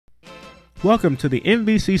Welcome to the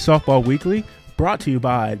MVC Softball Weekly, brought to you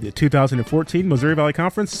by the 2014 Missouri Valley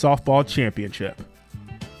Conference Softball Championship.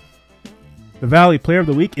 The Valley Player of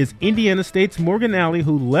the Week is Indiana State's Morgan Allee,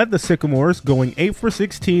 who led the Sycamores, going 8 for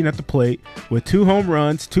 16 at the plate with 2 home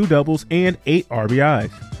runs, 2 doubles, and 8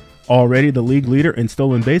 RBIs. Already the league leader in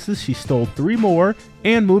stolen bases, she stole 3 more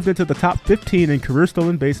and moved into the top 15 in career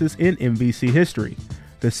stolen bases in MVC history.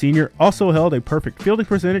 The senior also held a perfect fielding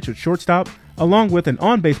percentage at shortstop, along with an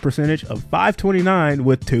on-base percentage of .529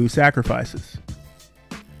 with 2 sacrifices.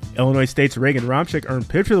 Illinois State's Regan Romshek earned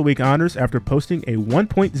Pitcher of the Week honors after posting a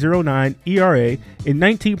 1.09 ERA in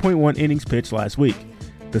 19.1 innings pitched last week.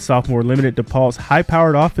 The sophomore limited DePaul's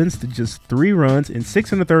high-powered offense to just 3 runs in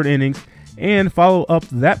 6 1/3 innings and follow up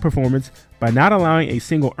that performance by not allowing a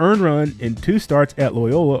single earned run in 2 starts at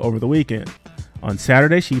Loyola over the weekend. On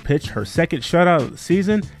Saturday, she pitched her second shutout of the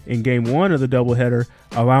season in Game 1 of the doubleheader,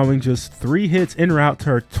 allowing just 3 hits en route to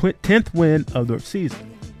her 10th win of the season.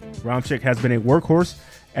 Romshek has been a workhorse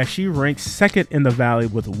as she ranks second in the Valley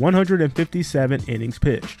with 157 innings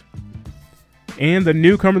pitched. And the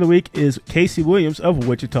newcomer of the week is Cacy Williams of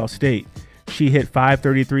Wichita State. She hit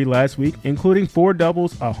 .533 last week, including 4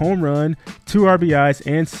 doubles, a home run, 2 RBIs,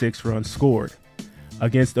 and 6 runs scored.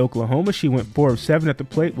 Against Oklahoma, she went 4 of 7 at the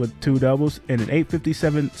plate with 2 doubles and an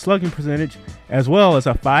 .857 slugging percentage, as well as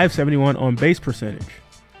a .571 on-base percentage.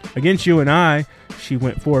 Against UNI, she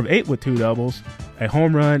went 4 of 8 with 2 doubles, a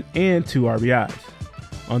home run, and 2 RBIs.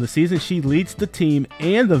 On the season, she leads the team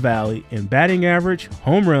and the Valley in batting average,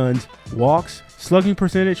 home runs, walks, slugging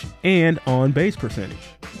percentage, and on-base percentage.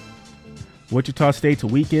 Wichita State's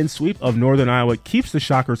weekend sweep of Northern Iowa keeps the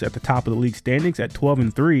Shockers at the top of the league standings at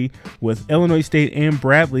 12-3, with Illinois State and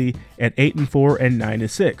Bradley at 8-4 and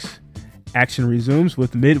 9-6. Action resumes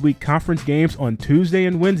with midweek conference games on Tuesday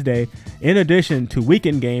and Wednesday, in addition to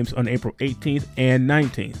weekend games on April 18th and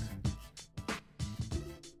 19th.